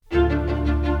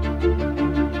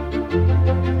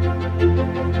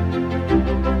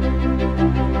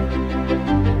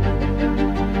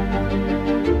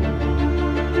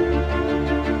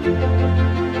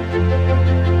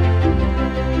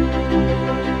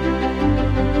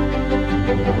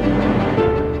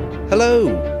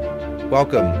Hello!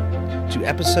 Welcome to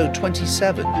episode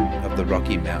 27 of the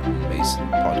Rocky Mountain Mason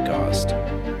podcast.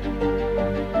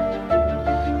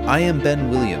 I am Ben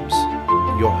Williams,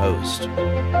 your host.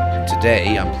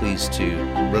 Today I'm pleased to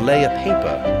relay a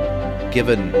paper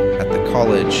given at the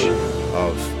College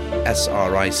of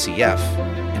SRICF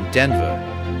in Denver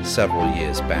several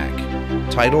years back,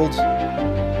 titled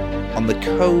On the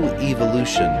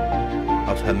Co-Evolution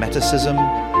of Hermeticism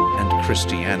and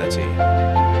Christianity.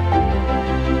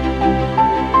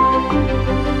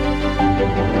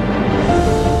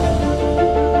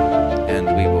 And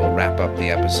we will wrap up the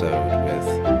episode with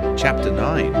Chapter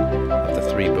 9 of the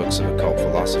 3 books of occult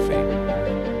philosophy.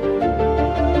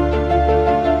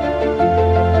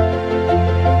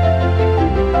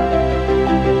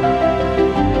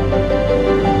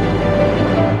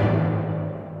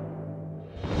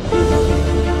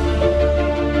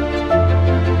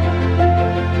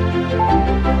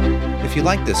 If you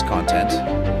like this content,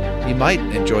 you might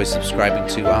enjoy subscribing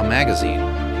to our magazine.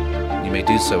 You may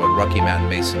do so at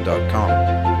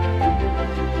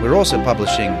rockymountainmason.com. We're also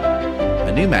publishing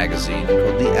a new magazine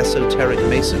called The Esoteric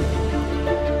Mason.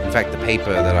 In fact, the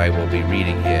paper that I will be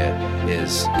reading here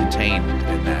is contained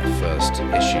in that first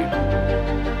issue.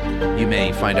 You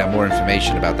may find out more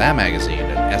information about that magazine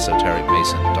at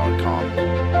esotericmason.com.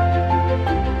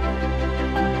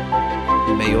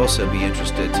 You may also be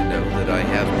interested to know that I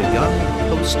have begun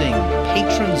posting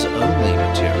patrons-only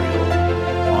material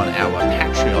on our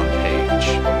Patreon page.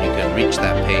 You can reach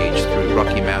that page through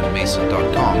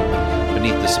rockymountainmason.com.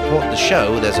 Beneath the Support the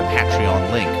Show, there's a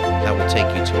Patreon link that will take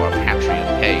you to our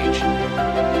Patreon page.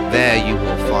 There you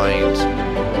will find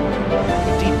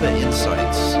deeper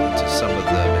insights into some of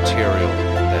the material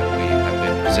that we have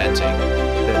been presenting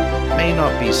that may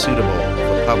not be suitable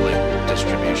for public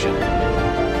distribution.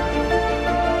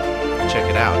 Check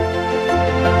it out.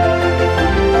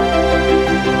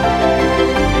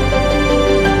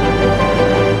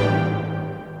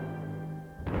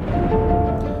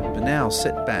 But now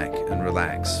sit back and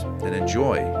relax and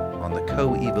enjoy on the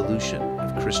co-evolution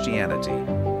of Christianity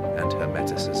and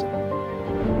Hermeticism.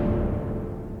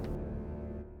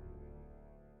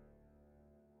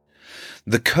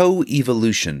 The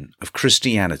co-evolution of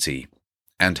Christianity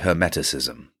and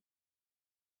Hermeticism.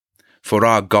 For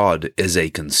our God is a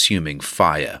consuming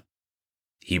fire.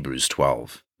 Hebrews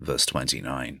 12, verse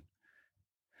 29.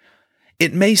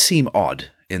 It may seem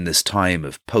odd in this time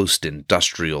of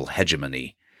post-industrial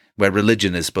hegemony, where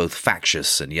religion is both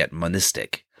factious and yet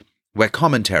monistic, where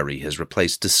commentary has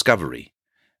replaced discovery,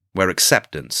 where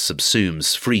acceptance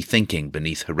subsumes free thinking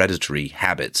beneath hereditary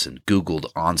habits and Googled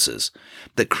answers,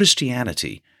 that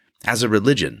Christianity, as a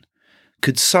religion,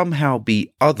 could somehow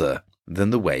be other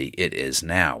than the way it is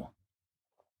now.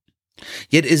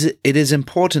 Yet it is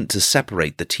important to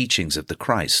separate the teachings of the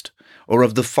Christ, or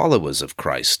of the followers of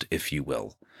Christ, if you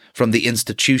will, from the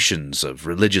institutions of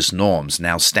religious norms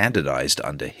now standardized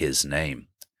under his name.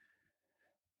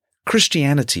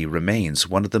 Christianity remains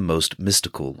one of the most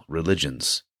mystical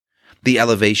religions. The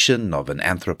elevation of an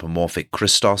anthropomorphic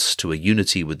Christos to a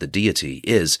unity with the deity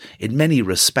is, in many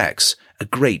respects, a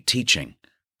great teaching,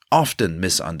 often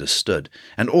misunderstood,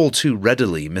 and all too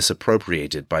readily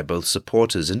misappropriated by both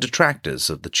supporters and detractors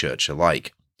of the Church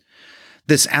alike.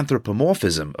 This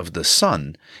anthropomorphism of the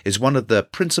Son is one of the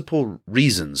principal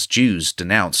reasons Jews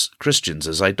denounce Christians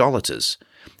as idolaters,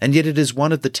 and yet it is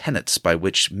one of the tenets by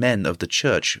which men of the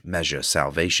Church measure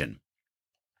salvation.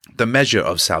 The measure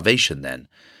of salvation, then,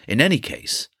 in any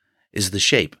case, is the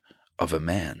shape of a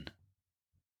man.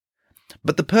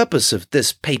 But the purpose of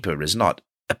this paper is not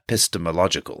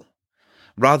epistemological.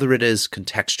 Rather, it is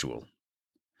contextual.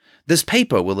 This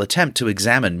paper will attempt to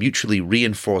examine mutually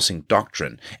reinforcing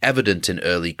doctrine evident in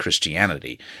early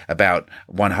Christianity, about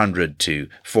 100 to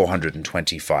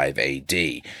 425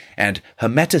 AD, and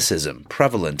Hermeticism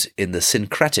prevalent in the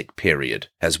syncretic period,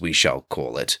 as we shall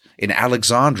call it, in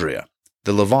Alexandria,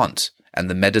 the Levant, and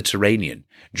the Mediterranean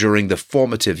during the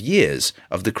formative years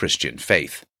of the Christian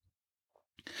faith.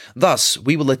 Thus,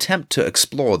 we will attempt to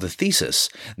explore the thesis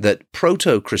that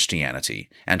proto-Christianity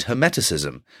and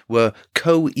Hermeticism were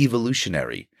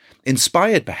co-evolutionary,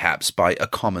 inspired perhaps by a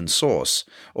common source,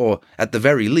 or at the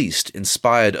very least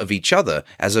inspired of each other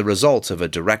as a result of a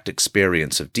direct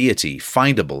experience of deity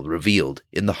findable revealed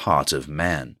in the heart of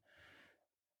man.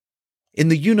 In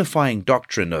the unifying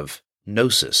doctrine of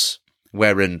gnosis,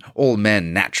 wherein all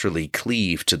men naturally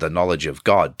cleave to the knowledge of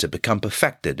God to become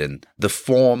perfected in the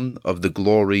form of the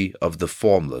glory of the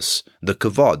formless, the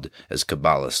kavod, as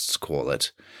Kabbalists call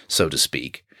it, so to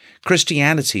speak,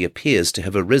 Christianity appears to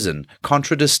have arisen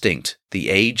contradistinct the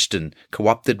aged and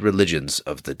co-opted religions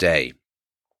of the day.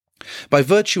 By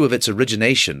virtue of its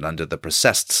origination under the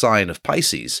precessed sign of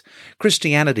Pisces,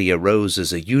 Christianity arose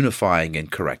as a unifying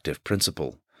and corrective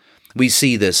principle. We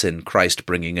see this in Christ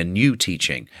bringing a new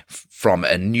teaching from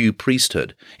a new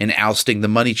priesthood, in ousting the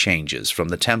money changers from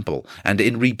the temple, and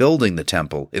in rebuilding the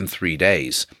temple in 3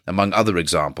 days, among other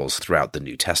examples throughout the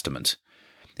New Testament.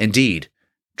 Indeed,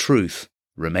 truth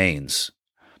remains.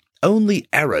 Only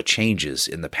error changes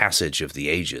in the passage of the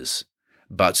ages,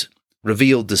 but,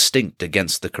 revealed distinct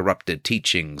against the corrupted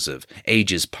teachings of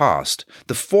ages past,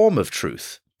 the form of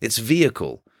truth, its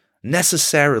vehicle,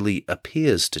 necessarily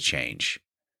appears to change.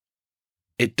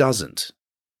 It doesn't.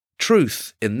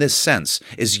 Truth, in this sense,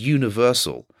 is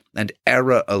universal, and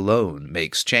error alone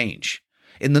makes change.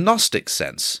 In the Gnostic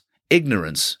sense,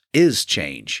 ignorance is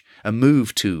change, a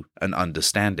move to an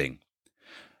understanding.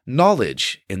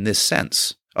 Knowledge, in this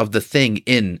sense, of the thing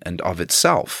in and of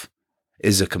itself,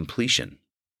 is a completion.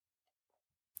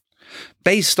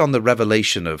 Based on the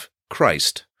revelation of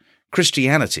Christ,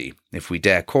 Christianity, if we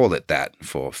dare call it that,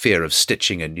 for fear of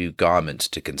stitching a new garment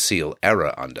to conceal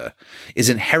error under, is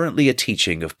inherently a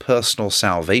teaching of personal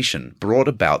salvation brought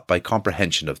about by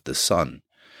comprehension of the Son.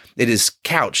 It is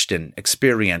couched in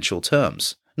experiential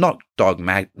terms, not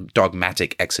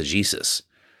dogmatic exegesis.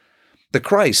 The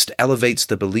Christ elevates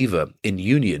the believer in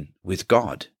union with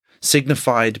God,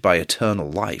 signified by eternal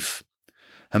life.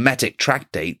 Hermetic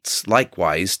tractates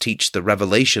likewise teach the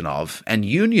revelation of and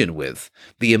union with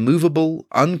the immovable,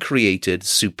 uncreated,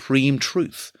 supreme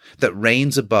truth that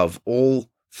reigns above all,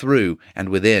 through, and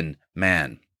within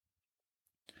man.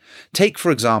 Take, for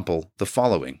example, the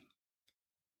following.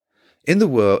 In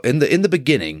the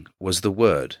beginning was the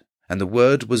Word, and the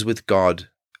Word was with God,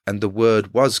 and the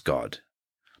Word was God.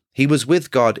 He was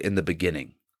with God in the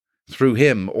beginning. Through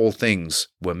him all things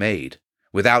were made.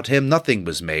 Without him nothing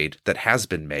was made that has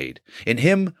been made. In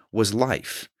him was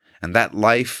life, and that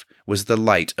life was the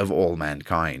light of all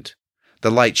mankind.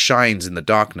 The light shines in the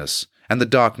darkness, and the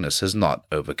darkness has not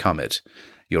overcome it.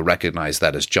 You'll recognize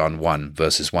that as John 1,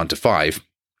 verses 1 to 5.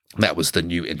 That was the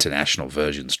New International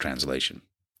Version's translation.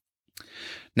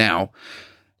 Now,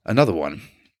 another one.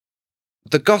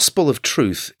 The gospel of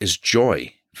truth is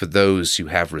joy for those who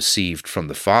have received from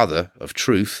the Father of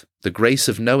truth the grace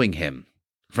of knowing him,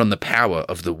 from the power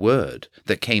of the Word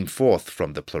that came forth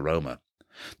from the Pleroma,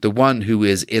 the one who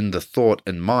is in the thought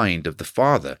and mind of the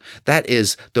Father, that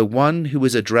is, the one who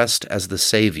is addressed as the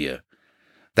Saviour,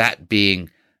 that being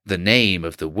the name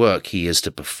of the work he is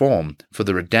to perform for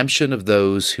the redemption of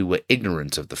those who were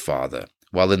ignorant of the Father,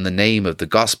 while in the name of the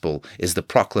gospel is the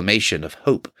proclamation of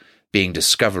hope, being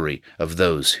discovery of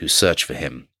those who search for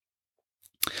him.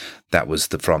 That was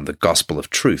from the Gospel of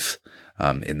Truth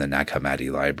in the Nag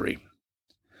Hammadi Library.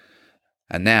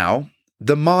 And now,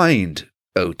 the mind,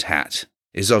 O Tat,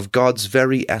 is of God's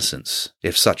very essence,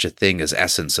 if such a thing as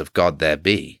essence of God there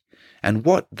be. And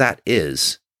what that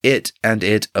is, it and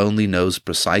it only knows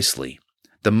precisely.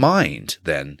 The mind,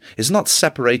 then, is not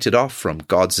separated off from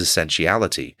God's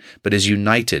essentiality, but is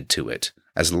united to it,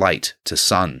 as light to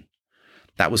sun.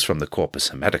 That was from the Corpus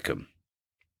Hermeticum.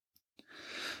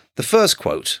 The first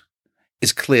quote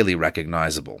is clearly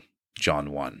recognizable,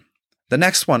 John 1. The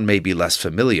next one may be less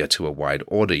familiar to a wide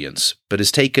audience, but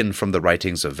is taken from the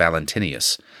writings of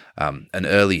Valentinius, an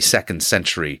early 2nd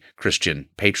century Christian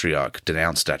patriarch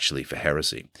denounced actually for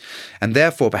heresy, and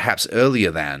therefore perhaps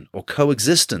earlier than or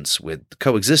coexistent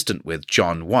with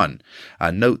John 1.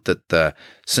 Note that the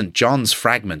St. John's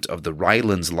fragment of the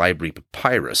Rylands Library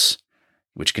Papyrus,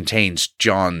 which contains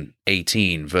John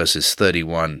 18 verses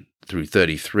 31 through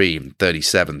 33 and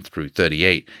 37 through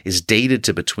 38, is dated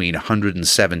to between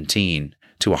 117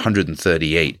 to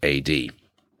 138 AD,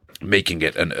 making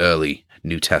it an early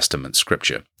New Testament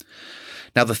scripture.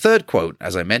 Now the third quote,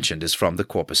 as I mentioned, is from the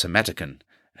Corpus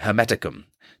Hermeticum,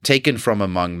 taken from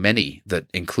among many that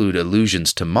include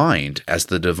allusions to mind as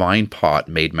the divine part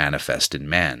made manifest in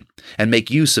man, and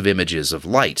make use of images of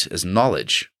light as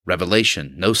knowledge,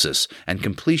 revelation, gnosis, and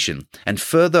completion, and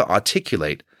further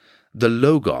articulate the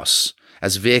Logos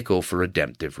as vehicle for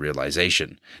redemptive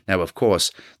realization. Now, of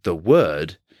course, the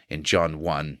word in John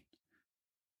 1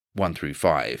 through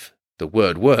 5, the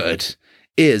word,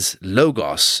 is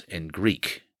Logos in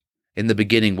Greek. In the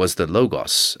beginning was the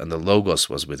Logos, and the Logos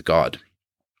was with God.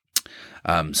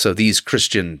 So these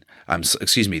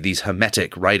these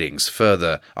Hermetic writings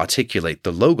further articulate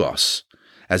the Logos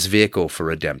as vehicle for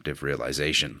redemptive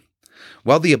realization.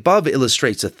 While the above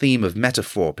illustrates a theme of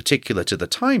metaphor particular to the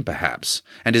time, perhaps,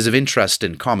 and is of interest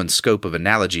in common scope of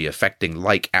analogy affecting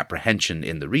like apprehension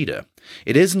in the reader,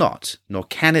 it is not, nor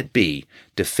can it be,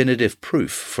 definitive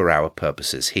proof for our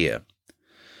purposes here.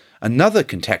 Another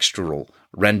contextual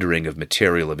rendering of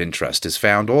material of interest is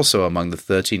found also among the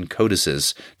 13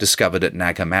 codices discovered at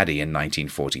Nag Hammadi in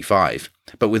 1945,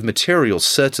 but with material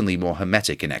certainly more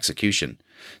hermetic in execution.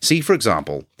 See, for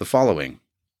example, the following.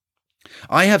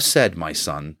 I have said, my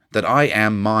son, that I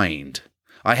am mind.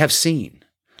 I have seen.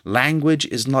 Language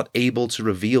is not able to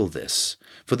reveal this,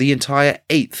 for the entire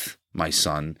eighth, my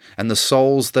son, and the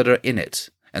souls that are in it,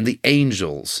 and the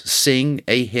angels sing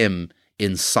a hymn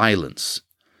in silence.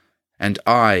 And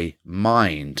I,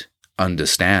 mind,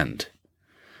 understand.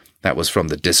 That was from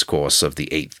the Discourse of the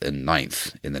 8th and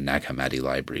 9th in the Nag Hammadi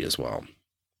library as well.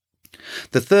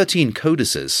 The 13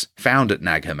 codices found at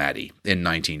Nag Hammadi in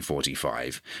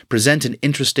 1945 present an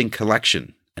interesting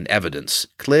collection and evidence,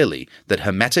 clearly, that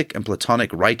Hermetic and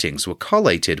Platonic writings were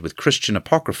collated with Christian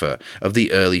Apocrypha of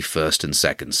the early 1st and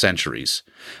 2nd centuries.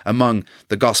 Among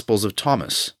the Gospels of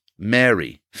Thomas,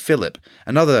 Mary, Philip,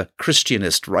 and other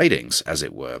Christianist writings, as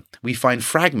it were, we find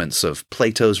fragments of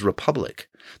Plato's Republic,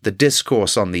 the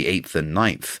Discourse on the 8th and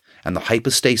 9th, and the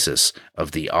hypostasis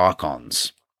of the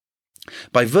archons.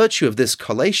 By virtue of this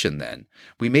collation, then,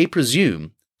 we may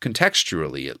presume,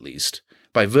 contextually at least,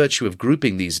 by virtue of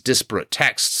grouping these disparate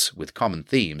texts with common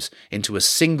themes into a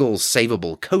single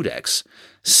savable codex,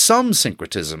 some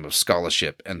syncretism of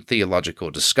scholarship and theological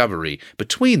discovery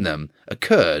between them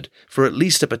occurred for at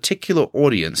least a particular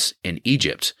audience in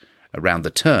Egypt around the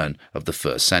turn of the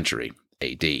 1st century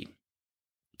AD.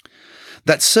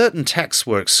 That certain texts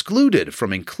were excluded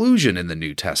from inclusion in the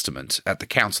New Testament at the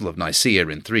Council of Nicaea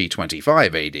in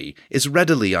 325 AD is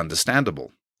readily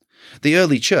understandable. The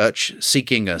early church,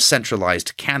 seeking a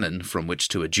centralized canon from which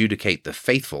to adjudicate the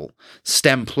faithful,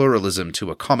 stem pluralism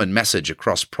to a common message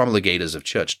across promulgators of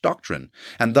church doctrine,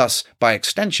 and thus, by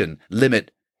extension,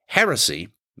 limit heresy,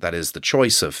 that is, the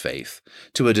choice of faith,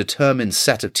 to a determined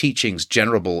set of teachings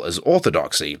generable as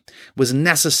orthodoxy, was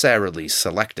necessarily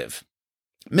selective.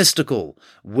 Mystical,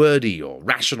 wordy, or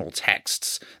rational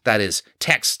texts, that is,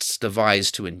 texts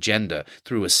devised to engender,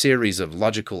 through a series of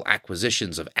logical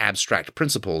acquisitions of abstract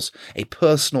principles, a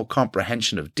personal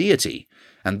comprehension of deity,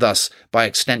 and thus, by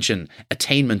extension,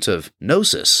 attainment of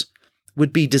gnosis,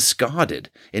 would be discarded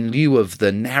in lieu of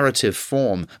the narrative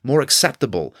form more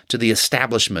acceptable to the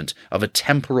establishment of a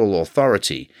temporal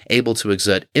authority able to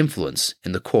exert influence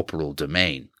in the corporal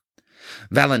domain.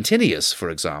 Valentinius, for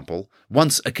example,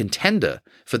 once a contender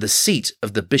for the seat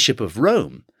of the Bishop of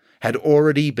Rome, had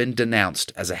already been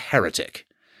denounced as a heretic,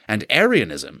 and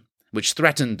Arianism, which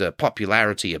threatened a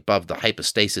popularity above the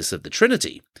hypostasis of the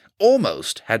Trinity,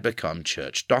 almost had become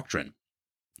church doctrine.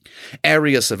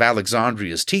 Arius of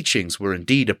Alexandria's teachings were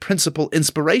indeed a principal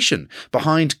inspiration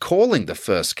behind calling the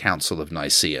First Council of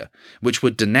Nicaea, which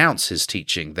would denounce his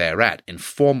teaching thereat in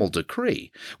formal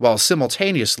decree, while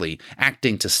simultaneously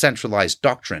acting to centralize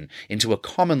doctrine into a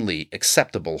commonly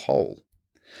acceptable whole.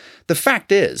 The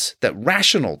fact is that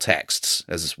rational texts,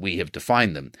 as we have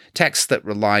defined them, texts that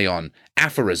rely on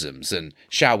aphorisms and,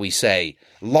 shall we say,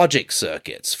 logic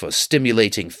circuits for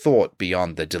stimulating thought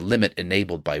beyond the delimit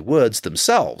enabled by words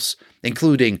themselves,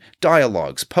 including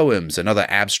dialogues, poems, and other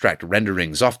abstract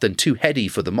renderings often too heady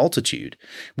for the multitude,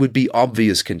 would be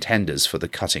obvious contenders for the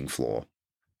cutting floor.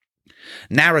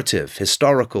 Narrative,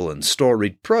 historical, and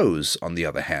storied prose, on the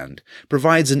other hand,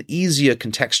 provides an easier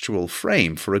contextual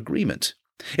frame for agreement.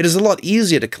 It is a lot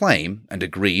easier to claim, and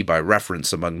agree by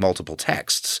reference among multiple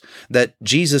texts, that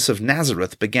Jesus of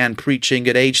Nazareth began preaching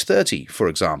at age 30, for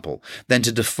example, than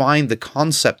to define the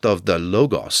concept of the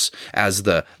Logos as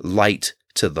the light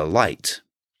to the light.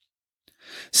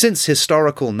 Since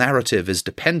historical narrative is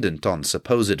dependent on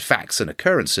supposed facts and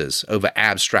occurrences over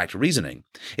abstract reasoning,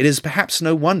 it is perhaps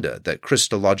no wonder that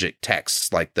Christologic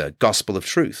texts like the Gospel of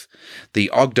Truth, the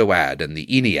Ogdoad and the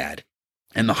Ennead,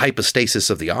 and the hypostasis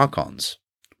of the archons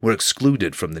were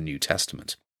excluded from the New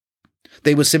Testament.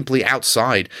 They were simply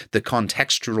outside the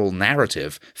contextual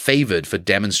narrative favored for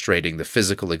demonstrating the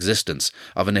physical existence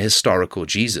of an historical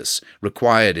Jesus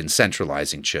required in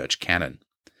centralizing church canon.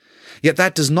 Yet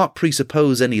that does not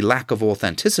presuppose any lack of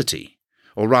authenticity,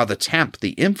 or rather tamp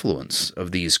the influence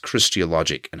of these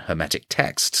Christologic and Hermetic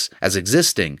texts as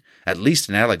existing, at least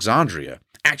in Alexandria,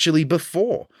 actually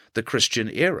before the Christian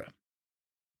era.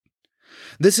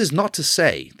 This is not to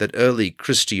say that early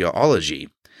Christology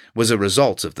was a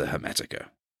result of the Hermetica.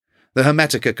 The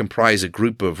Hermetica comprise a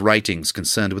group of writings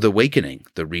concerned with awakening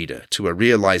the reader to a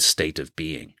realized state of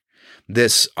being.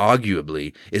 This,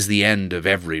 arguably, is the end of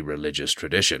every religious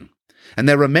tradition, and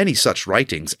there are many such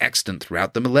writings extant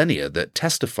throughout the millennia that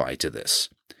testify to this.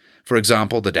 For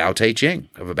example, the Tao Te Ching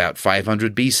of about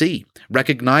 500 BC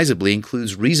recognizably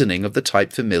includes reasoning of the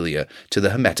type familiar to the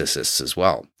Hermeticists as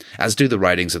well, as do the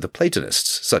writings of the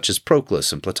Platonists, such as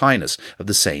Proclus and Plotinus of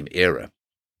the same era.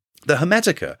 The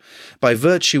Hermetica, by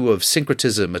virtue of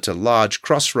syncretism at a large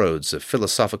crossroads of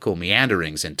philosophical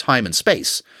meanderings in time and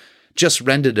space, just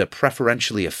rendered a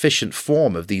preferentially efficient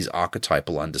form of these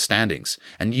archetypal understandings,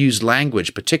 and used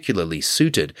language particularly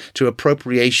suited to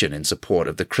appropriation in support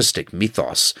of the Christic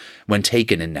mythos when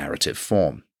taken in narrative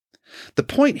form. The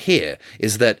point here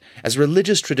is that as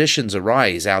religious traditions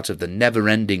arise out of the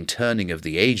never-ending turning of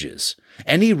the ages,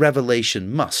 any revelation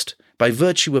must, by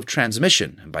virtue of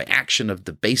transmission and by action of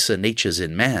the baser natures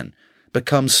in man,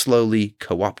 become slowly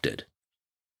co-opted.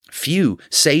 Few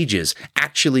sages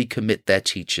actually commit their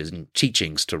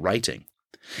teachings to writing.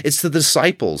 It's the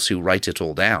disciples who write it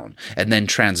all down and then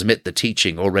transmit the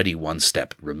teaching already one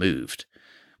step removed.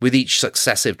 With each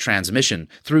successive transmission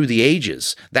through the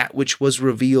ages, that which was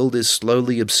revealed is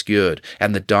slowly obscured,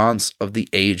 and the dance of the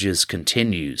ages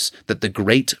continues, that the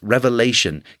great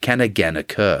revelation can again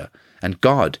occur, and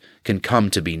God can come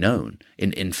to be known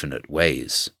in infinite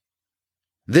ways.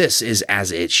 This is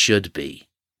as it should be.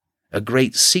 A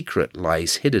great secret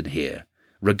lies hidden here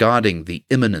regarding the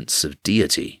immanence of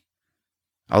deity.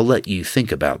 I'll let you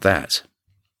think about that.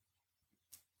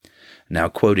 Now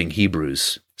quoting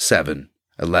Hebrews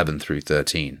 7:11 through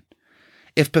 13.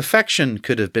 If perfection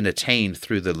could have been attained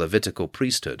through the Levitical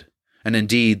priesthood, and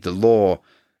indeed the law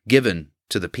given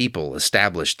to the people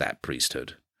established that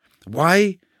priesthood,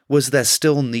 why was there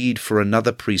still need for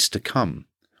another priest to come,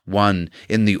 one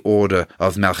in the order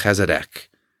of Melchizedek,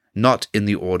 not in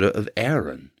the order of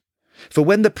Aaron? For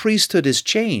when the priesthood is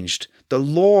changed, the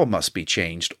law must be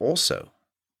changed also.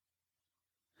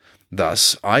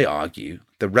 Thus, I argue,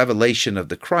 the revelation of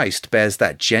the Christ bears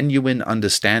that genuine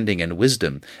understanding and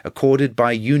wisdom accorded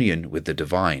by union with the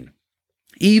divine.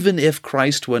 Even if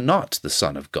Christ were not the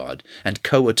Son of God and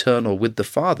co-eternal with the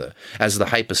Father, as the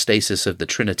hypostasis of the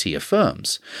Trinity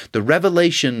affirms, the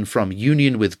revelation from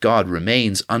union with God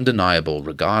remains undeniable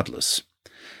regardless.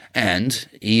 And,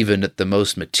 even at the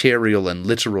most material and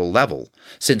literal level,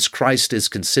 since Christ is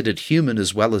considered human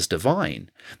as well as divine,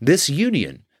 this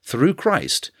union, through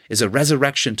Christ, is a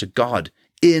resurrection to God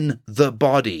in the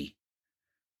body.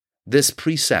 This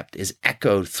precept is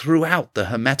echoed throughout the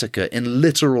Hermetica in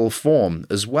literal form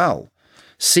as well.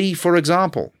 See, for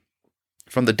example,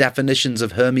 from the definitions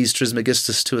of Hermes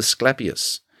Trismegistus to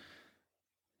Asclepius,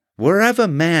 wherever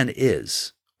man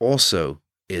is, also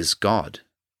is God.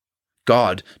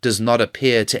 God does not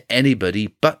appear to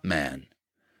anybody but man.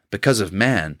 Because of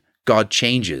man, God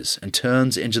changes and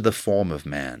turns into the form of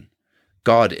man.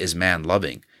 God is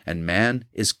man-loving, and man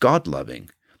is God-loving.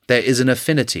 There is an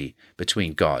affinity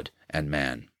between God and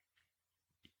man.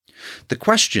 The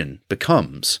question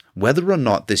becomes whether or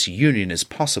not this union is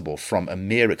possible from a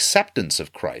mere acceptance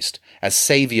of Christ as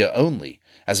Saviour only,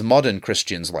 as modern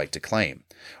Christians like to claim,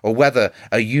 or whether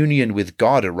a union with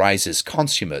God arises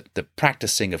consummate the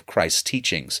practicing of Christ's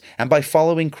teachings and by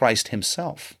following Christ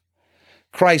himself.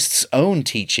 Christ's own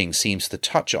teaching seems to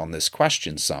touch on this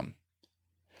question some.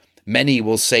 Many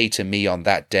will say to me on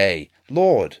that day,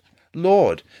 Lord,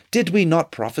 Lord, did we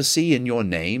not prophesy in your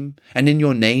name, and in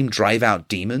your name drive out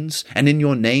demons, and in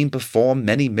your name perform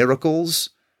many miracles?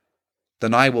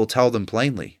 Then I will tell them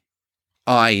plainly,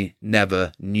 I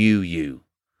never knew you.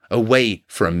 Away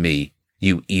from me,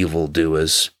 you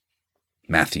evildoers.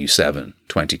 Matthew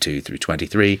 7:22 through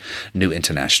 23, New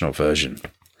International Version.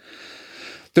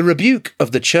 The rebuke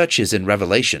of the churches in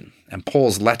Revelation, and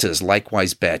Paul's letters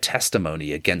likewise bear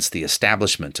testimony against the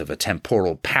establishment of a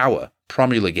temporal power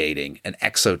promulgating an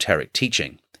exoteric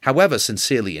teaching, however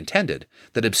sincerely intended,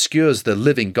 that obscures the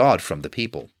living God from the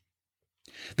people.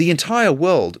 The entire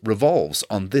world revolves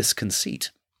on this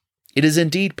conceit. It is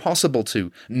indeed possible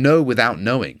to know without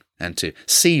knowing, and to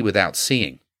see without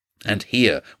seeing, and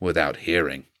hear without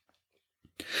hearing.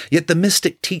 Yet the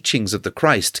mystic teachings of the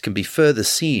Christ can be further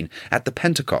seen at the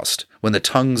Pentecost, when the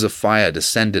tongues of fire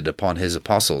descended upon his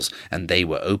apostles, and they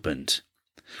were opened.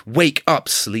 Wake up,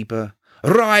 sleeper!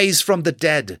 Rise from the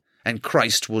dead, and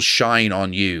Christ will shine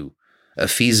on you.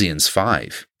 Ephesians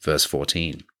 5, verse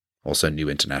 14, also New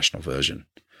International Version.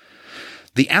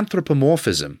 The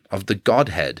anthropomorphism of the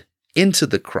Godhead into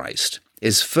the Christ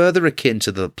is further akin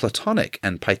to the Platonic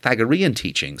and Pythagorean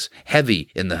teachings, heavy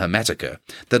in the Hermetica,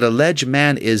 that allege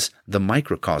man is the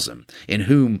microcosm, in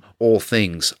whom all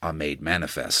things are made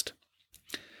manifest.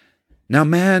 Now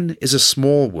man is a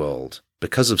small world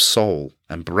because of soul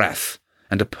and breath,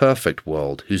 and a perfect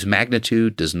world whose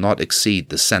magnitude does not exceed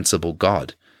the sensible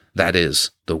God, that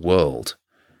is, the world.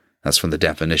 That's from the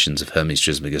definitions of Hermes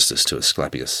Trismegistus to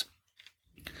Asclepius.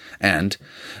 And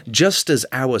just as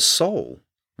our soul,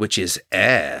 which is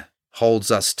air, holds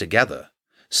us together,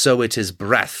 so it is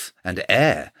breath and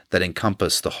air that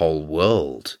encompass the whole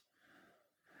world.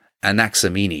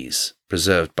 Anaximenes,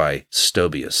 preserved by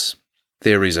Stobaeus.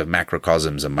 Theories of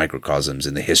Macrocosms and Microcosms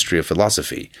in the History of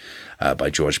Philosophy, by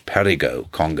George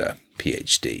Perrigo-Conger,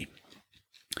 Ph.D.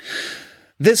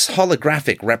 This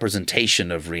holographic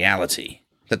representation of reality,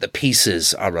 that the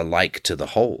pieces are alike to the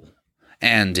whole,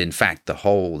 and in fact the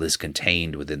whole is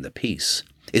contained within the piece,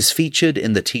 is featured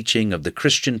in the teaching of the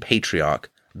Christian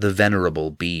patriarch, the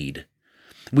Venerable Bede.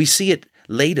 We see it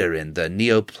later in the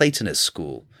Neoplatonist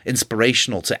school,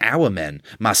 inspirational to our men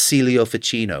Marsilio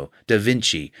Ficino, Da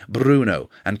Vinci, Bruno,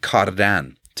 and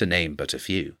Cardan, to name but a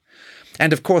few.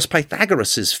 And of course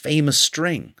Pythagoras' famous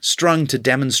string, strung to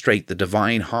demonstrate the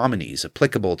divine harmonies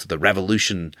applicable to the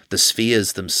revolution, the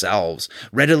spheres themselves,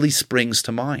 readily springs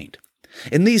to mind.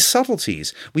 In these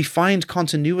subtleties, we find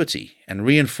continuity and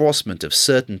reinforcement of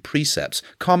certain precepts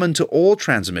common to all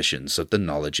transmissions of the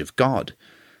knowledge of God.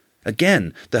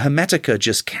 Again, the Hermetica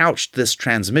just couched this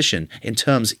transmission in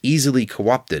terms easily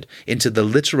co-opted into the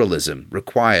literalism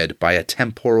required by a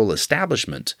temporal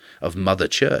establishment of Mother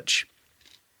Church.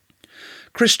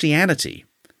 Christianity,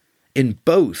 in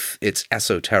both its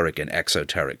esoteric and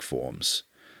exoteric forms,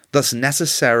 thus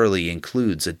necessarily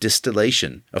includes a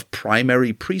distillation of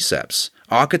primary precepts,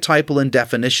 archetypal in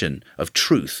definition of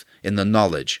truth in the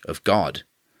knowledge of God.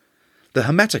 The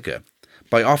Hermetica,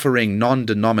 by offering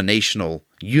non-denominational,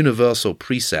 universal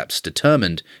precepts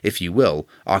determined, if you will,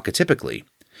 archetypically,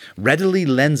 readily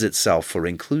lends itself for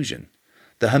inclusion.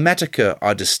 The Hermetica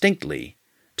are distinctly,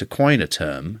 to coin a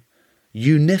term,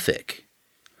 unific,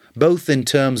 both in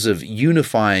terms of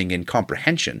unifying in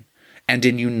comprehension and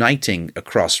in uniting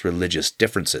across religious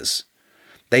differences.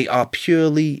 They are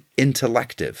purely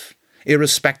intellective,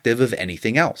 irrespective of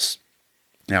anything else.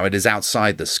 Now, it is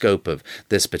outside the scope of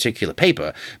this particular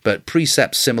paper, but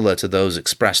precepts similar to those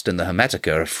expressed in the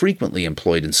Hermetica are frequently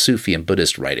employed in Sufi and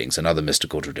Buddhist writings and other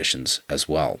mystical traditions as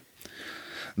well.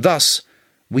 Thus,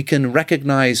 we can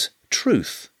recognize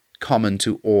truth common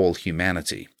to all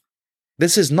humanity.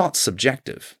 This is not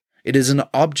subjective. It is an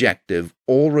objective,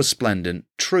 all-resplendent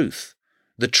truth,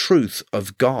 the truth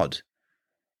of God.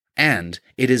 And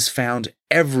it is found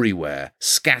everywhere,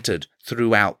 scattered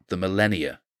throughout the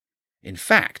millennia. In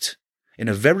fact, in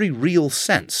a very real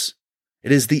sense,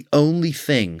 it is the only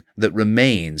thing that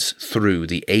remains through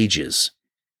the ages.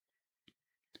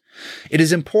 It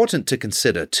is important to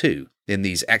consider, too, in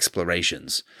these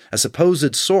explorations, a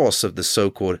supposed source of the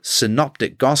so-called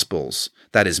synoptic Gospels,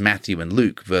 that is Matthew and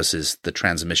Luke versus the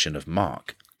transmission of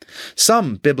Mark.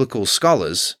 Some biblical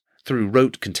scholars, through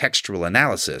rote contextual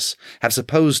analysis, have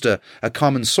supposed a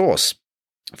common source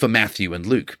for Matthew and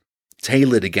Luke,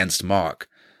 tailored against Mark,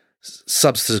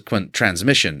 subsequent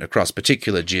transmission across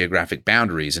particular geographic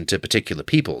boundaries into particular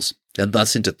peoples, and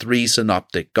thus into three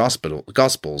synoptic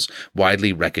Gospels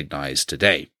widely recognized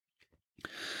today.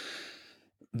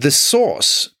 The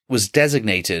source was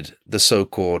designated the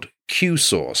so-called Q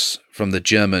source, from the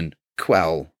German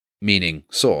Quell, meaning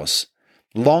source,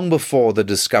 long before the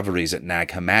discoveries at Nag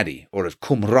Hammadi or at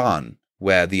Qumran,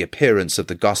 where the appearance of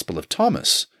the Gospel of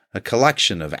Thomas, a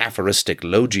collection of aphoristic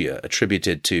logia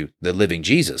attributed to the living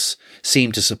Jesus,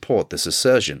 seemed to support this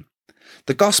assertion.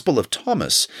 The Gospel of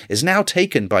Thomas is now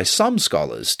taken by some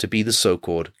scholars to be the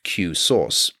so-called Q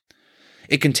source.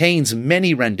 It contains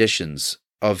early renditions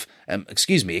of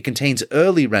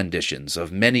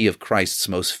many of Christ's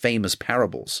most famous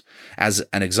parables, as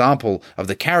an example of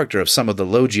the character of some of the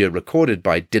logia recorded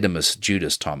by Didymus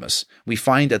Judas Thomas. We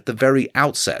find at the very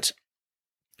outset,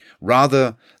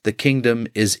 "Rather, the kingdom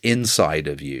is inside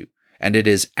of you, and it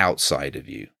is outside of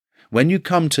you. When you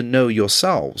come to know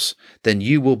yourselves, then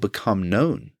you will become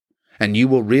known, and you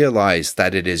will realize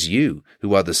that it is you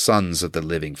who are the sons of the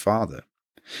living Father.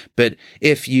 But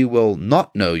if you will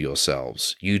not know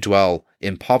yourselves, you dwell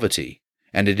in poverty,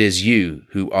 and it is you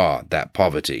who are that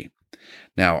poverty."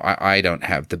 Now, I don't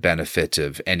have the benefit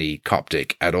of any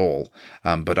Coptic at all,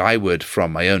 but I would,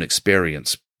 from my own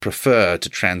experience, prefer to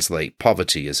translate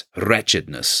poverty as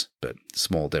wretchedness, but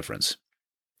small difference.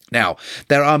 Now,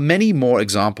 there are many more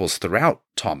examples throughout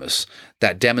Thomas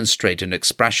that demonstrate an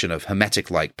expression of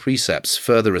Hermetic-like precepts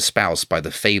further espoused by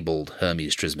the fabled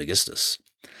Hermes Trismegistus.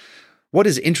 What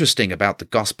is interesting about the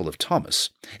Gospel of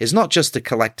Thomas is not just the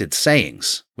collected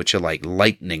sayings, which are like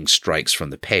lightning strikes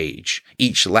from the page,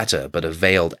 each letter but a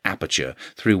veiled aperture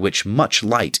through which much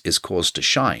light is caused to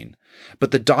shine,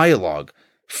 but the dialogue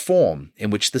form in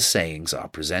which the sayings are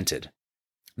presented.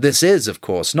 This is, of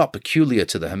course, not peculiar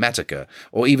to the Hermetica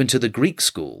or even to the Greek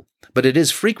school, but it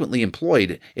is frequently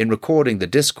employed in recording the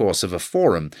discourse of a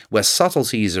forum where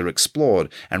subtleties are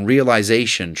explored and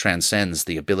realization transcends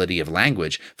the ability of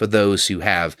language for those who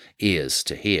have ears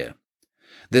to hear.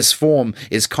 This form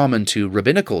is common to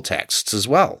rabbinical texts as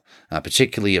well,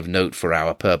 particularly of note for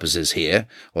our purposes here,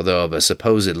 although of a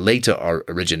supposed later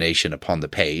origination upon the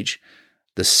page,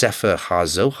 the Sefer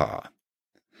HaZohar,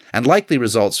 and likely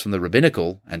results from the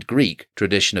rabbinical and Greek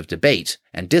tradition of debate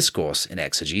and discourse in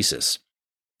exegesis.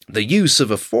 The use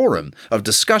of a forum of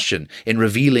discussion in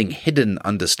revealing hidden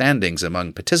understandings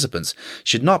among participants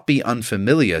should not be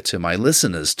unfamiliar to my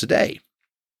listeners today.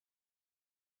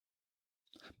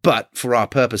 But for our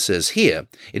purposes here,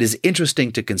 it is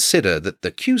interesting to consider that the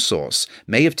Q source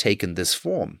may have taken this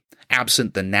form,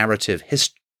 absent the narrative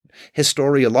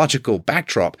historiological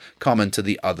backdrop common to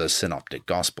the other synoptic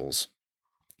gospels.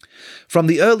 From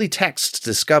the early texts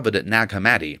discovered at Nag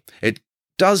Hammadi, it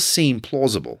does seem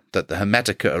plausible that the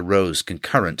Hermetica arose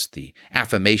concurrent to the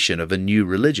affirmation of a new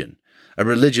religion, a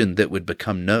religion that would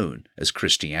become known as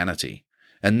Christianity,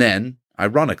 and then,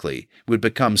 ironically, would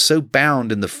become so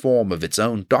bound in the form of its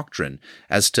own doctrine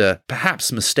as to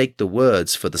perhaps mistake the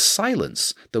words for the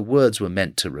silence the words were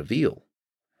meant to reveal.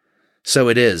 So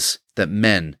it is that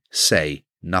men say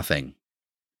nothing.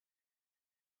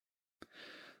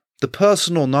 The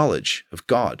personal knowledge of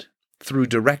God through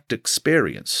direct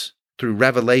experience, through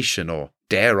revelation, or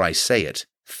dare I say it,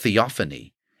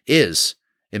 theophany, is,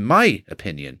 in my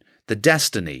opinion, the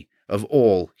destiny of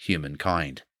all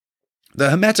humankind. The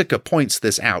Hermetica points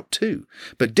this out too,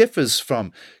 but differs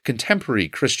from contemporary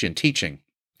Christian teaching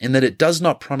in that it does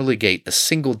not promulgate a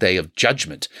single day of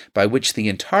judgment by which the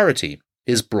entirety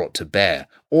is brought to bear,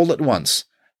 all at once,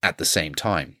 at the same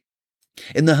time.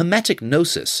 In the Hermetic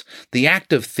Gnosis, the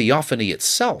act of theophany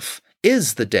itself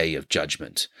is the day of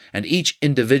judgment, and each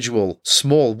individual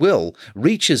small will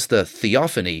reaches the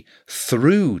theophany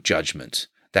through judgment,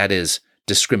 that is,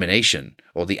 discrimination,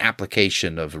 or the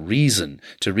application of reason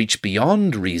to reach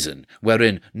beyond reason,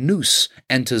 wherein nous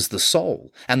enters the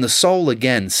soul, and the soul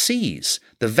again sees,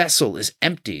 the vessel is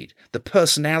emptied, the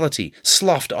personality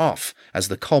sloughed off as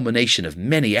the culmination of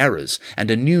many errors,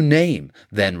 and a new name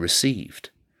then received.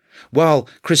 While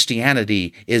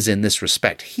Christianity is in this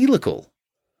respect helical,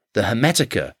 the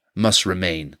Hermetica must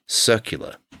remain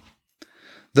circular.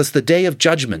 Thus the day of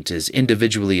judgment is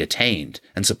individually attained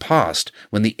and surpassed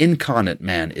when the incarnate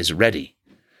man is ready.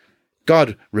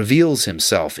 God reveals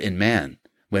himself in man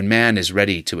when man is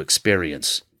ready to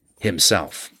experience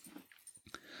himself.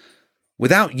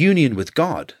 Without union with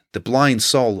God, the blind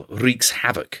soul wreaks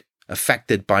havoc,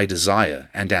 affected by desire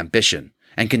and ambition,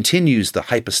 and continues the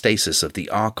hypostasis of the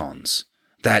archons,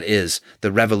 that is,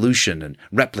 the revolution and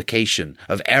replication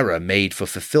of error made for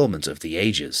fulfillment of the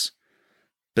ages.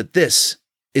 But this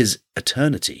is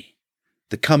eternity,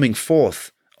 the coming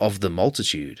forth of the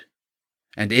multitude,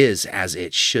 and is as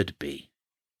it should be.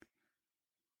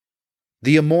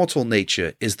 The immortal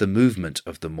nature is the movement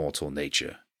of the mortal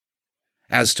nature.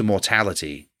 As to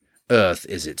mortality, earth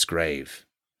is its grave,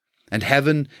 and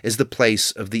heaven is the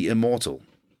place of the immortal.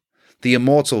 The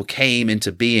immortal came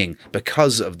into being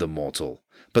because of the mortal,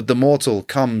 but the mortal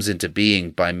comes into being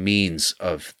by means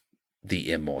of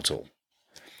the immortal.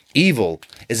 Evil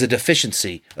is a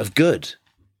deficiency of good.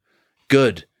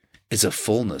 Good is a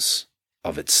fullness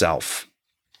of itself.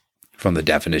 From the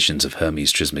definitions of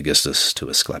Hermes Trismegistus to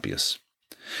Asclepius.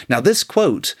 Now this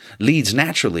quote leads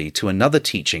naturally to another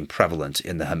teaching prevalent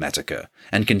in the Hermetica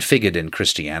and configured in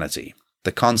Christianity,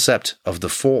 the concept of the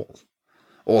fall.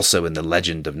 Also in the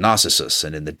legend of Narcissus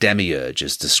and in the Demiurge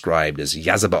is described as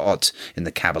Yazaba'ot in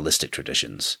the Kabbalistic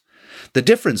traditions. The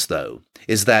difference, though,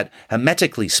 is that,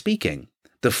 hermetically speaking,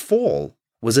 the fall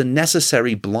was a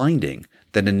necessary blinding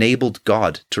that enabled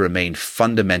God to remain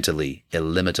fundamentally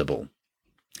illimitable.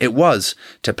 It was,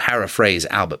 to paraphrase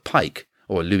Albert Pike,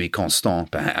 or Louis Constant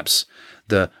perhaps,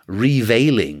 the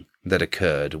reveiling that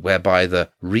occurred whereby the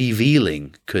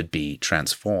revealing could be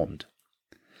transformed.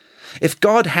 If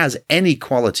God has any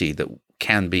quality that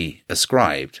can be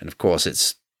ascribed, and of course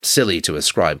it's silly to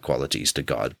ascribe qualities to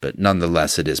God, but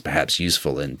nonetheless it is perhaps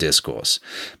useful in discourse.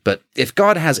 But if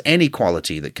God has any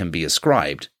quality that can be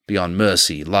ascribed, beyond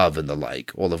mercy, love, and the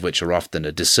like, all of which are often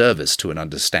a disservice to an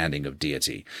understanding of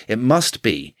deity, it must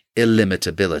be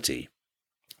illimitability.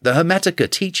 The Hermetica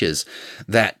teaches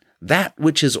that that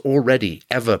which is already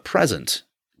ever present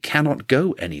cannot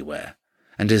go anywhere,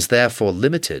 and is therefore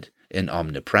limited in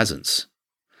omnipresence.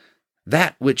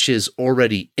 That which is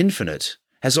already infinite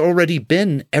has already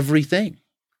been everything.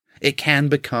 It can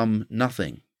become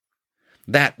nothing.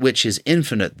 That which is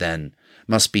infinite, then,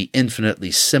 must be infinitely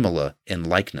similar in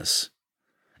likeness.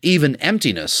 Even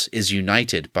emptiness is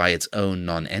united by its own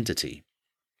nonentity.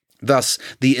 Thus,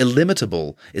 the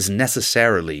illimitable is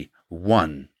necessarily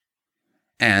one.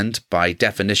 And, by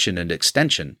definition and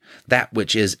extension, that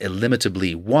which is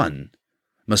illimitably one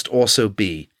must also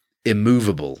be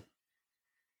immovable.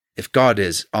 If God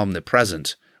is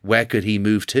omnipresent, where could he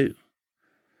move to?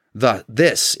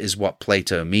 This is what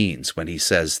Plato means when he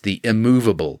says the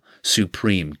immovable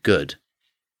supreme good.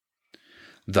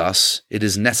 Thus, it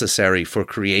is necessary for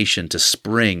creation to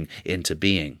spring into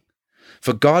being,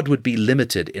 for God would be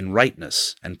limited in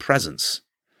rightness and presence.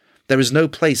 There is no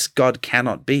place God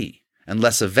cannot be,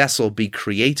 unless a vessel be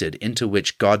created into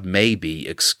which God may be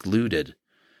excluded.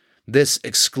 This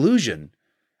exclusion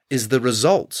is the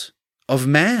result of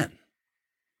man.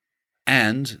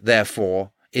 And,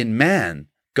 therefore, in man,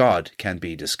 God can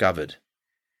be discovered.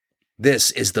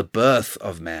 This is the birth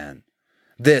of man.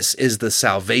 This is the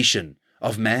salvation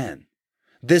of man.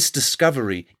 This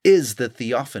discovery is the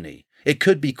theophany. It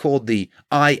could be called the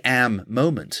I am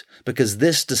moment, because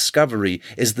this discovery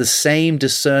is the same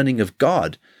discerning of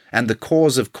God and the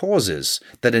cause of causes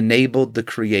that enabled the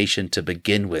creation to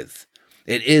begin with.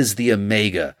 It is the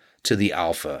Omega to the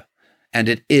Alpha, and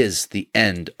it is the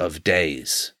end of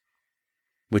days,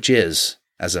 which is,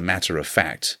 as a matter of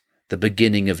fact, the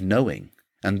beginning of knowing,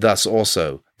 and thus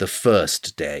also the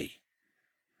first day.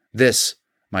 This,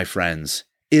 my friends,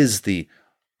 is the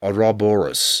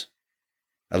Ouroboros,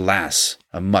 alas,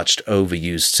 a much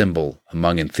overused symbol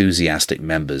among enthusiastic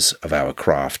members of our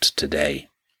craft today.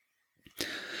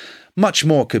 Much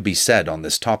more could be said on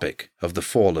this topic of the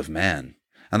fall of man,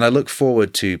 and I look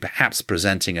forward to perhaps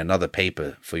presenting another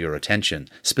paper for your attention,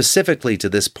 specifically to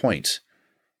this point,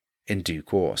 in due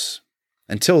course.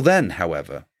 Until then,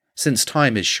 however, since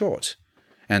time is short,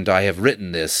 and I have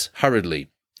written this hurriedly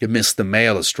amidst the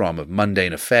maelstrom of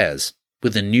mundane affairs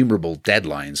with innumerable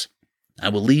deadlines, I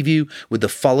will leave you with the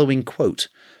following quote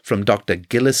from Dr.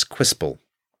 Gillis Quispel,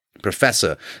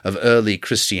 professor of early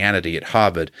Christianity at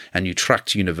Harvard and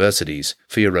Utrecht universities,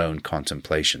 for your own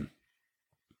contemplation.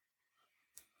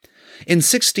 In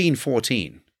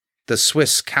 1614, the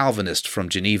Swiss Calvinist from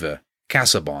Geneva,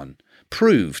 Casaubon,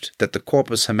 proved that the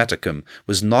Corpus Hermeticum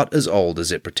was not as old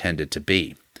as it pretended to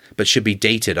be, but should be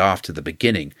dated after the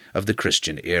beginning of the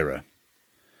Christian era.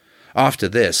 After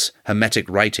this, Hermetic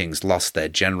writings lost their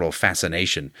general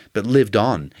fascination, but lived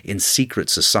on in secret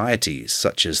societies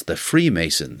such as the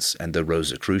Freemasons and the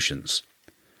Rosicrucians.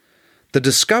 The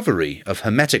discovery of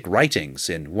Hermetic writings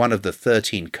in one of the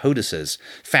 13 codices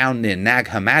found near Nag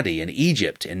Hammadi in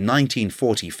Egypt in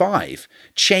 1945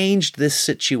 changed this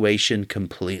situation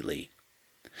completely.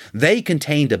 They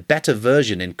contained a better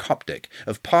version in Coptic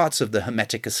of parts of the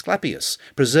Hermetic Asclepius,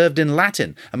 preserved in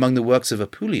Latin among the works of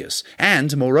Apuleius,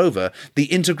 and, moreover, the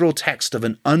integral text of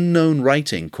an unknown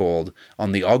writing called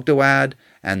On the Ogdoad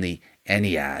and the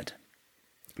Ennead.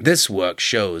 This work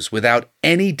shows without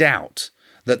any doubt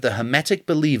that the Hermetic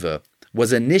believer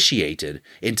was initiated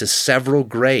into several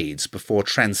grades before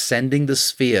transcending the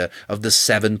sphere of the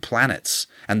 7 planets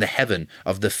and the heaven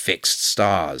of the fixed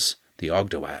stars, the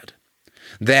Ogdoad.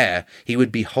 There he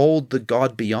would behold the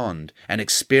God beyond and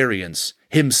experience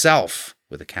himself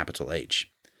with a capital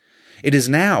H. It is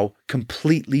now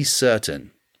completely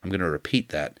certain, I'm going to repeat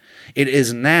that, it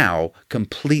is now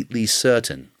completely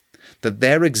certain that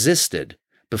there existed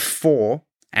before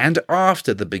and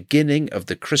after the beginning of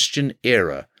the Christian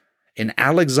era in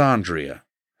Alexandria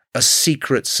a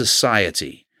secret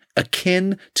society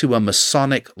akin to a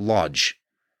Masonic lodge.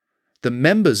 The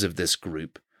members of this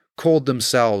group called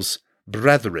themselves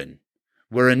Brethren,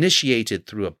 were initiated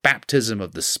through a baptism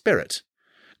of the Spirit,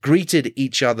 greeted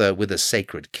each other with a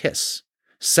sacred kiss,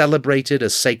 celebrated a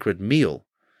sacred meal,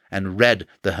 and read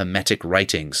the Hermetic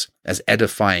writings as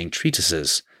edifying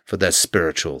treatises for their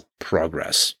spiritual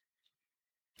progress.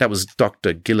 That was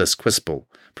Dr. Gillis Quispel,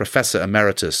 Professor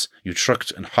Emeritus,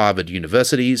 Utrecht and Harvard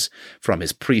Universities, from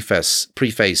his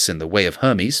preface in The Way of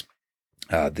Hermes,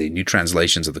 the new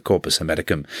translations of the Corpus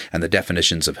Hermeticum and the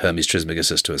definitions of Hermes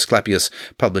Trismegistus to Asclepius,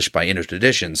 published by Inner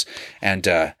Traditions, and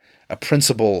a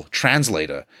principal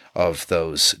translator of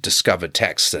those discovered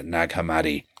texts at Nag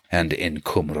Hammadi and in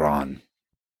Qumran.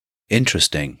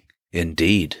 Interesting,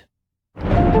 indeed.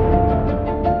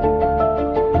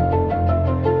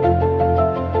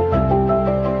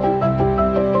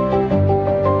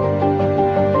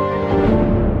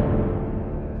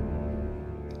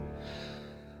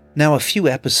 Now, a few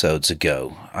episodes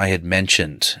ago, I had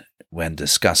mentioned, when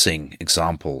discussing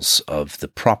examples of the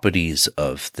properties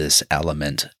of this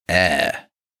element air,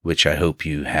 which I hope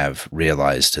you have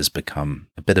realized has become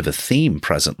a bit of a theme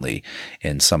presently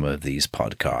in some of these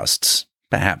podcasts.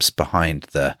 Perhaps behind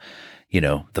the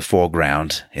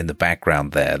foreground, in the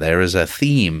background there is a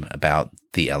theme about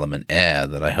the element air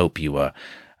that I hope you are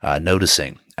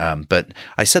noticing. But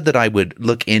I said that I would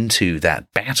look into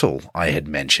that battle I had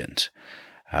mentioned,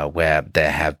 where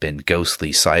there have been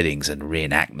ghostly sightings and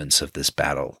reenactments of this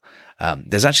battle.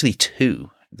 There's actually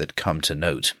two that come to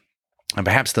note. And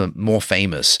perhaps the more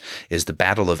famous is the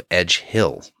Battle of Edge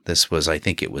Hill. This was, I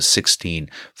think it was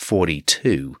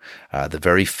 1642, the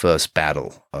very first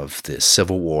battle of the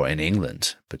Civil War in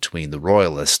England between the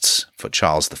Royalists for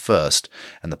Charles I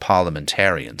and the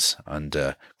Parliamentarians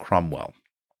under Cromwell.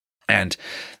 And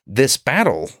this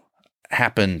battle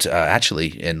happened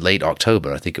actually in late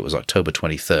October. I think it was October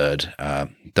 23rd.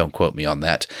 Don't quote me on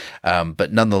that.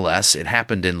 But nonetheless, it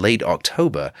happened in late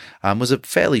October. Was a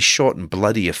fairly short and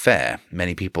bloody affair.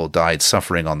 Many people died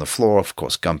suffering on the floor. Of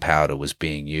course, gunpowder was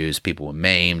being used. People were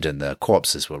maimed and the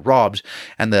corpses were robbed.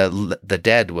 And the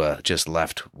dead were just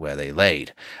left where they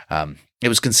laid. It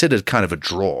was considered kind of a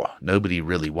draw. Nobody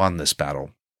really won this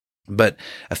battle. But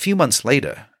a few months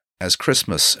later, as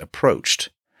Christmas approached,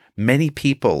 many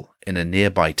people in a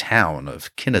nearby town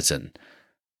of Kinnerton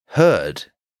heard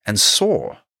and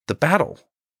saw the battle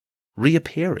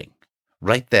reappearing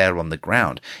right there on the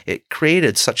ground. It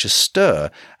created such a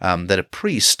stir that a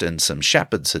priest and some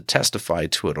shepherds had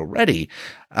testified to it already,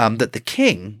 that the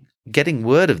king, getting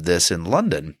word of this in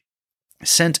London,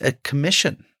 sent a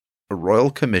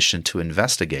royal commission to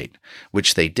investigate,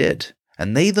 which they did.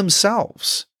 And they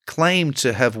themselves claimed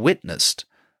to have witnessed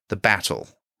the battle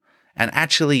and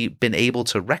actually been able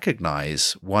to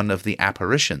recognize one of the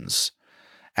apparitions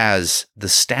as the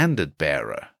standard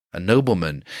bearer, a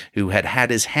nobleman who had had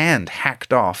his hand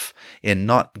hacked off in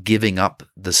not giving up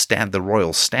the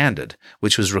royal standard,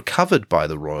 which was recovered by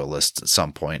the royalists at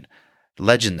some point.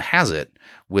 Legend has it,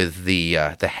 with the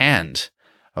hand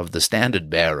of the standard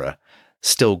bearer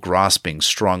still grasping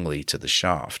strongly to the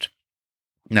shaft.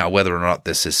 Now, whether or not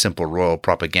this is simple royal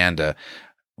propaganda,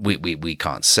 we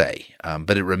can't say,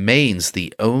 but it remains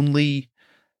the only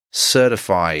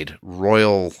certified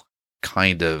royal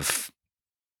kind of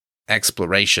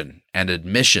exploration and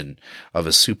admission of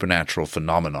a supernatural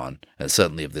phenomenon,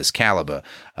 certainly of this caliber,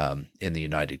 in the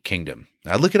United Kingdom.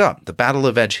 Now, look it up, the Battle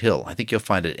of Edge Hill. I think you'll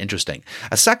find it interesting.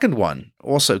 A second one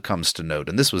also comes to note,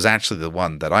 and this was actually the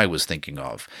one that I was thinking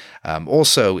of,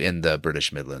 also in the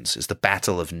British Midlands, is the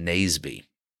Battle of Naseby.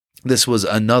 This was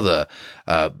another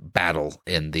battle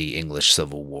in the English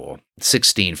Civil War,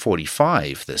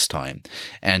 1645 this time.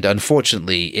 And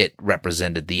unfortunately, it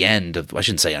represented the end of, I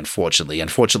shouldn't say unfortunately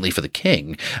for the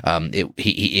king,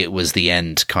 it was the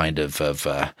end kind of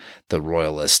the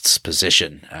royalists'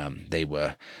 position. They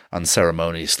were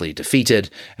unceremoniously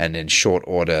defeated, and in short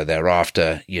order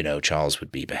thereafter, Charles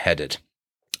would be beheaded.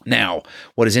 Now,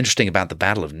 what is interesting about the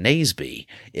Battle of Naseby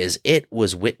is it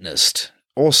was witnessed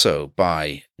also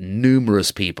by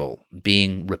numerous people,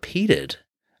 being repeated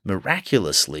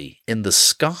miraculously in the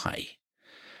sky.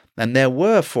 And there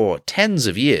were, for tens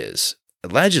of years,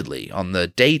 allegedly on the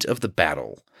date of the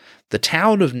battle, the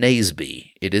town of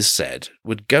Naseby, it is said,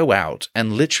 would go out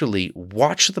and literally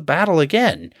watch the battle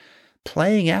again,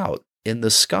 playing out in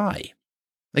the sky.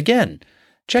 Again,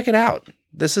 check it out.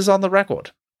 This is on the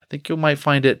record. I think you might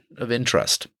find it of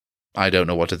interest. I don't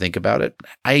know what to think about it.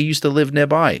 I used to live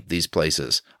nearby these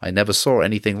places. I never saw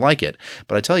anything like it.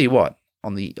 But I tell you what,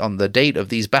 on the date of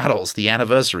these battles, the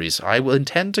anniversaries, I will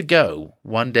intend to go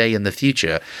one day in the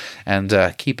future and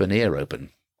keep an ear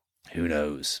open. Who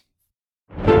knows?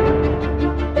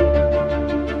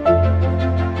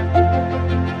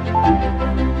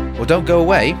 Well, don't go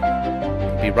away.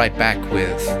 We'll be right back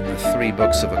with the 3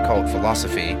 books of occult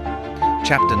philosophy.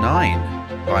 Chapter 9.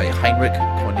 By Heinrich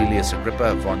Cornelius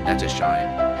Agrippa von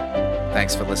Nettesheim.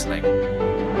 Thanks for listening.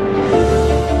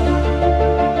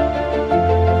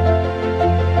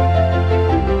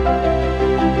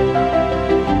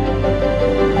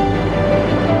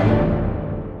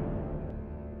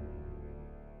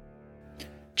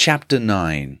 Chapter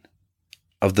 9.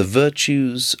 Of the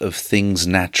virtues of things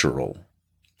natural,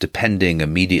 depending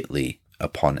immediately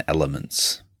upon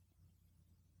elements.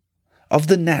 Of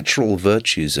the natural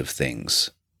virtues of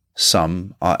things,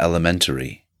 some are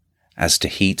elementary, as to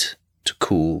heat, to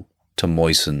cool, to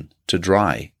moisten, to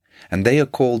dry, and they are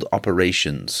called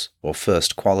operations, or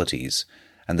first qualities,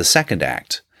 and the second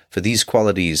act, for these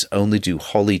qualities only do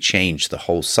wholly change the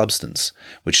whole substance,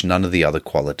 which none of the other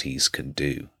qualities can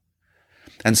do.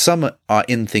 And some are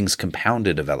in things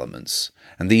compounded of elements,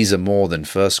 and these are more than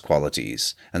first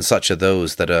qualities, and such are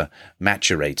those that are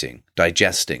maturating,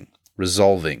 digesting,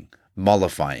 resolving,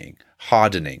 mollifying,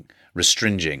 hardening,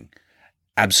 restringing,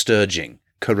 absterging,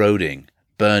 corroding,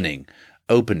 burning,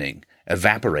 opening,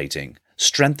 evaporating,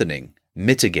 strengthening,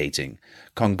 mitigating,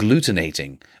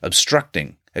 conglutinating,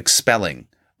 obstructing, expelling,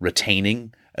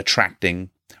 retaining,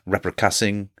 attracting,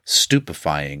 repercussing,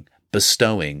 stupefying,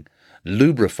 bestowing,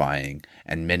 lubrifying,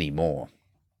 and many more.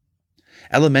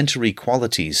 Elementary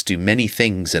qualities do many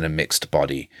things in a mixed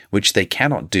body, which they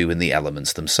cannot do in the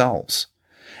elements themselves.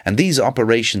 And these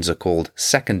operations are called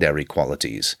secondary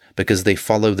qualities, because they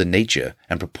follow the nature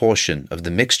and proportion of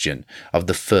the mixture of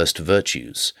the first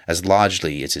virtues, as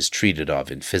largely it is treated of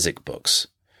in physic books.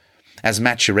 As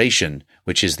maturation,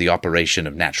 which is the operation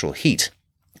of natural heat,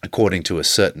 according to a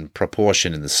certain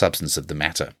proportion in the substance of the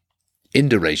matter.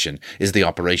 Induration is the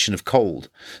operation of cold,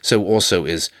 so also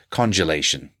is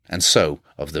congelation, and so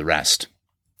of the rest.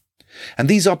 And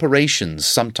these operations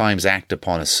sometimes act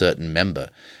upon a certain member,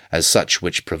 as such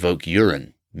which provoke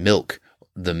urine, milk,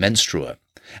 the menstrua,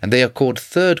 and they are called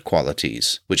third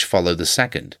qualities, which follow the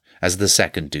second, as the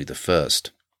second do the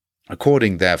first.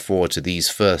 According, therefore, to these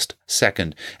first,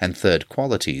 second, and third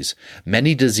qualities,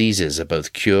 many diseases are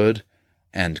both cured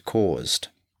and caused.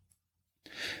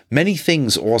 Many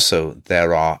things also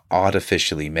there are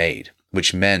artificially made,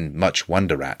 which men much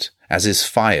wonder at, as is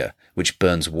fire, which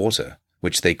burns water,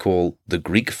 which they call the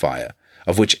Greek fire,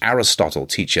 of which Aristotle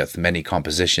teacheth many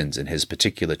compositions in his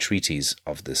particular treatise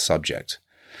of this subject.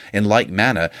 In like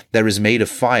manner there is made a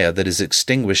fire that is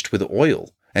extinguished with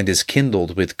oil, and is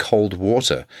kindled with cold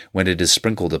water when it is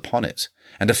sprinkled upon it,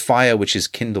 and a fire which is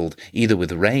kindled either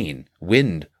with rain,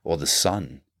 wind, or the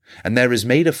sun. And there is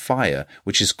made a fire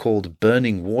which is called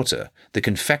burning water, the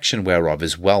confection whereof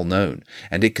is well known,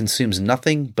 and it consumes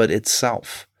nothing but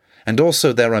itself. And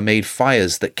also there are made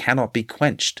fires that cannot be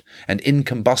quenched, and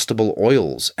incombustible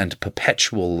oils, and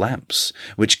perpetual lamps,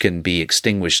 which can be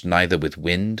extinguished neither with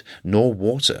wind, nor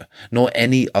water, nor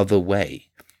any other way,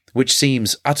 which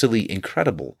seems utterly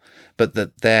incredible, but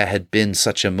that there had been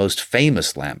such a most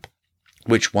famous lamp,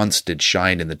 which once did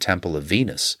shine in the temple of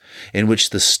Venus, in which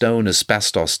the stone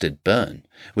asbestos did burn,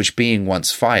 which being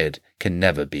once fired can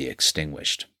never be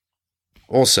extinguished.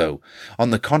 Also, on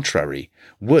the contrary,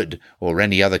 wood or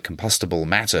any other combustible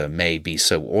matter may be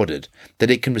so ordered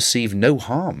that it can receive no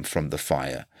harm from the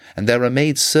fire, and there are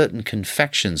made certain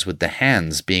confections with the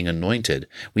hands being anointed,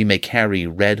 we may carry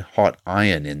red-hot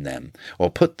iron in them, or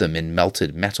put them in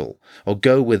melted metal, or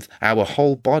go with our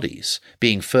whole bodies,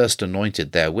 being first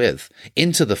anointed therewith,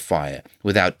 into the fire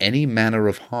without any manner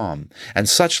of harm, and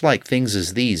such like things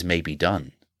as these may be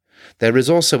done. There is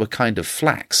also a kind of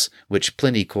flax, which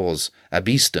Pliny calls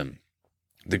abystum,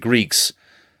 the Greeks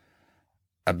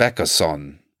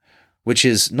abekason, which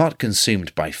is not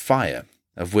consumed by fire,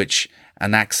 of which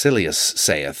Anaxilius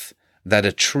saith, that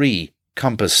a tree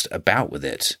compassed about with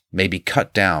it may be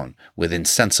cut down with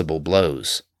insensible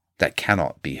blows that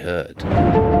cannot be heard.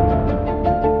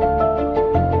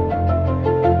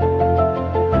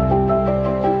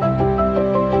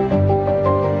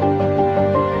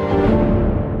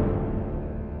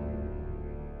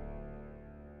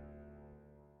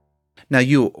 Now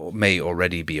you may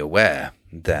already be aware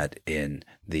that in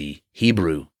the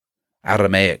Hebrew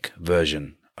Aramaic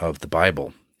version of the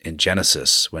Bible, in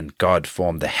Genesis, when God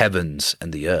formed the heavens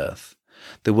and the earth,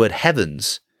 the word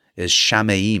heavens is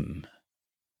shameim.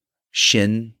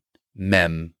 Shin,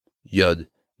 mem, yod,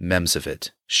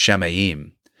 memsefit,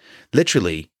 shameim.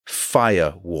 Literally,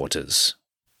 fire waters.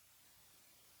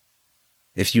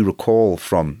 If you recall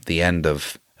from the end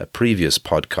of a previous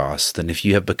podcast, then if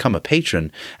you have become a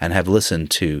patron and have listened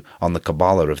to On the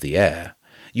Kabbalah of the Air,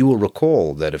 you will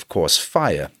recall that, of course,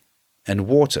 fire and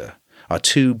water are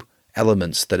two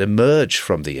elements that emerge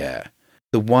from the air,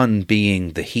 the one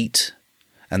being the heat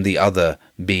and the other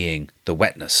being the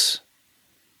wetness,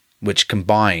 which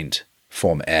combined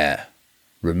form air.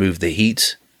 Remove the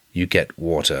heat, you get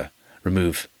water.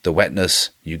 Remove the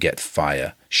wetness, you get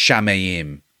fire.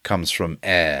 Shameim comes from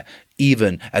air,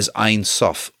 even as Ein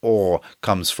Sof, or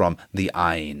comes from the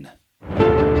Ein.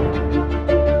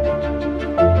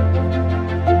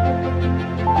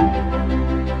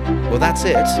 Well, that's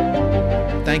it.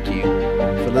 Thank you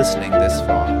for listening this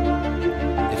far.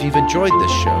 If you've enjoyed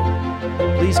this show,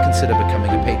 please consider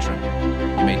becoming a patron.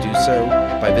 You may do so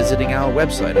by visiting our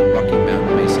website at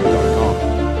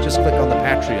rockymountainmason.com. Just click on the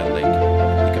Patreon link.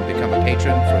 You can become a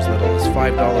patron for as little as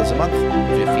 $5 a month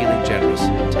if you're feeling generous,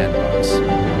 $10.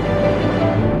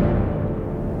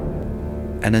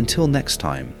 And until next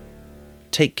time,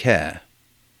 take care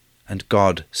and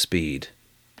God speed.